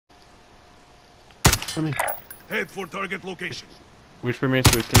Come in. Head for target location. Wait for me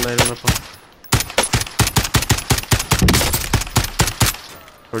so we can light him up.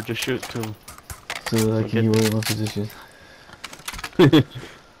 Or just shoot to him. So I can get my position.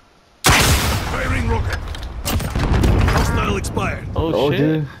 Firing rocket. Hostile expired. Oh shit.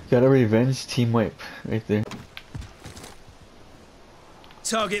 Dude, got a revenge team wipe right there.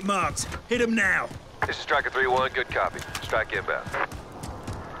 Target marked. Hit him now. This is Striker 3-1, good copy. Strike inbound.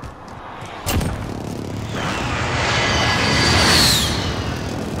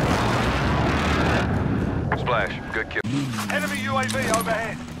 Splash, good kill. Enemy UAV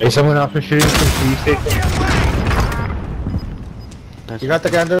overhead. Hey, someone else is shooting from police station. You got the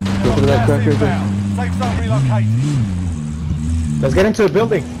gun there? Go for that crack right there. Safe zone relocated. Let's get into the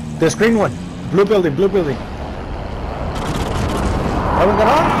building. The screen one. Blue building, blue building. Everyone got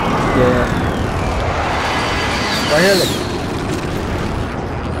on? Yeah. Right here, look.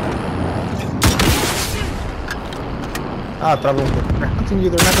 Ah, trouble. They're hunting you,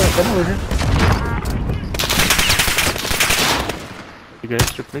 they're not gonna come over here. You got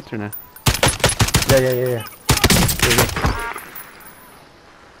extra plates or not? Yeah.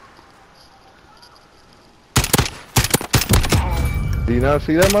 Do you not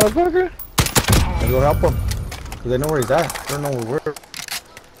see that motherfucker? Let's go help him. Cause they know where he's at. They don't know where we're.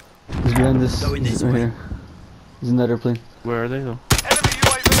 He's behind this. He's right here. He's in that airplane. Where are they though? Enemy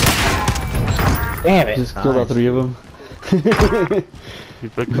UAV. Damn it. Just killed all three of them. You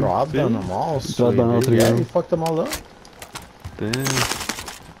fucking Dropped on them all. Sweet, on all dude. three of Yeah, them. he fucked them all up. Damn.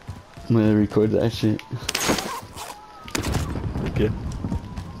 I'm gonna record that shit. Okay.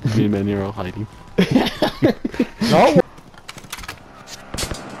 Me and Manny are all hiding. No.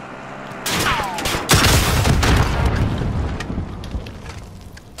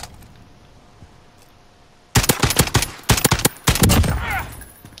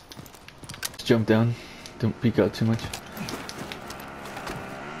 Just jump down. Don't peek out too much.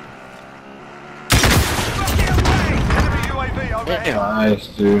 Enemy UAV overhead. Nice,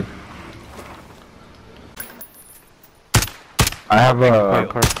 dude. I have a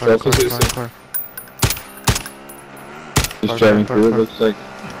Car. Just driving through. It looks like.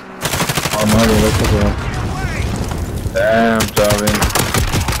 Oh no, they look like a. Damn, driving.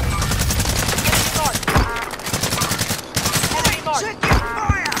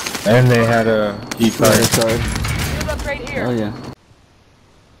 And they had a key card. Side. Right here. Oh yeah.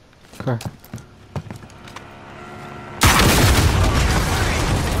 Car.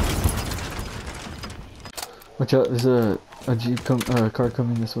 Watch out! There's a jeep car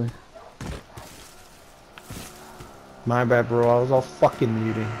coming this way. My bad, bro. I was all fucking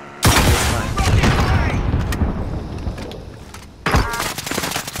muting.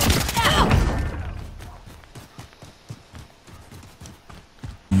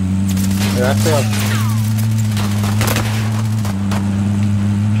 Yeah, that's it.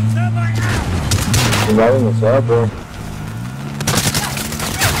 You're riding the side, bro.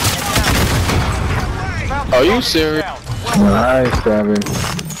 Are you serious? Nice, driving.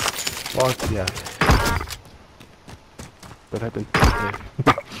 Fuck yeah. What happened?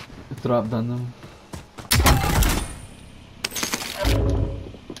 Dropped on them.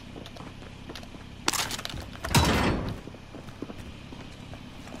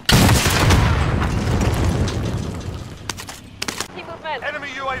 Enemy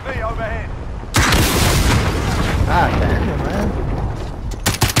UAV overhead. Ah, damn it, man.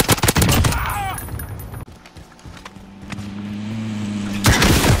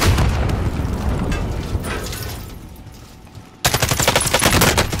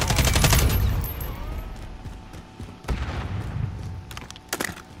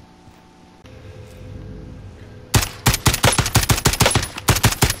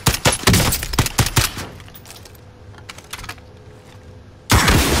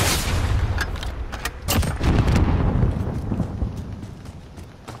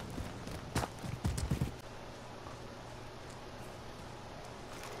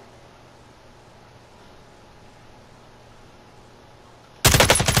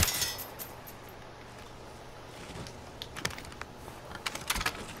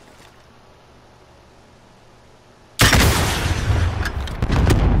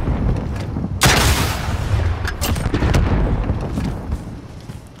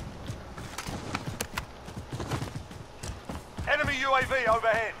 Enemy UAV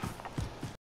overhead.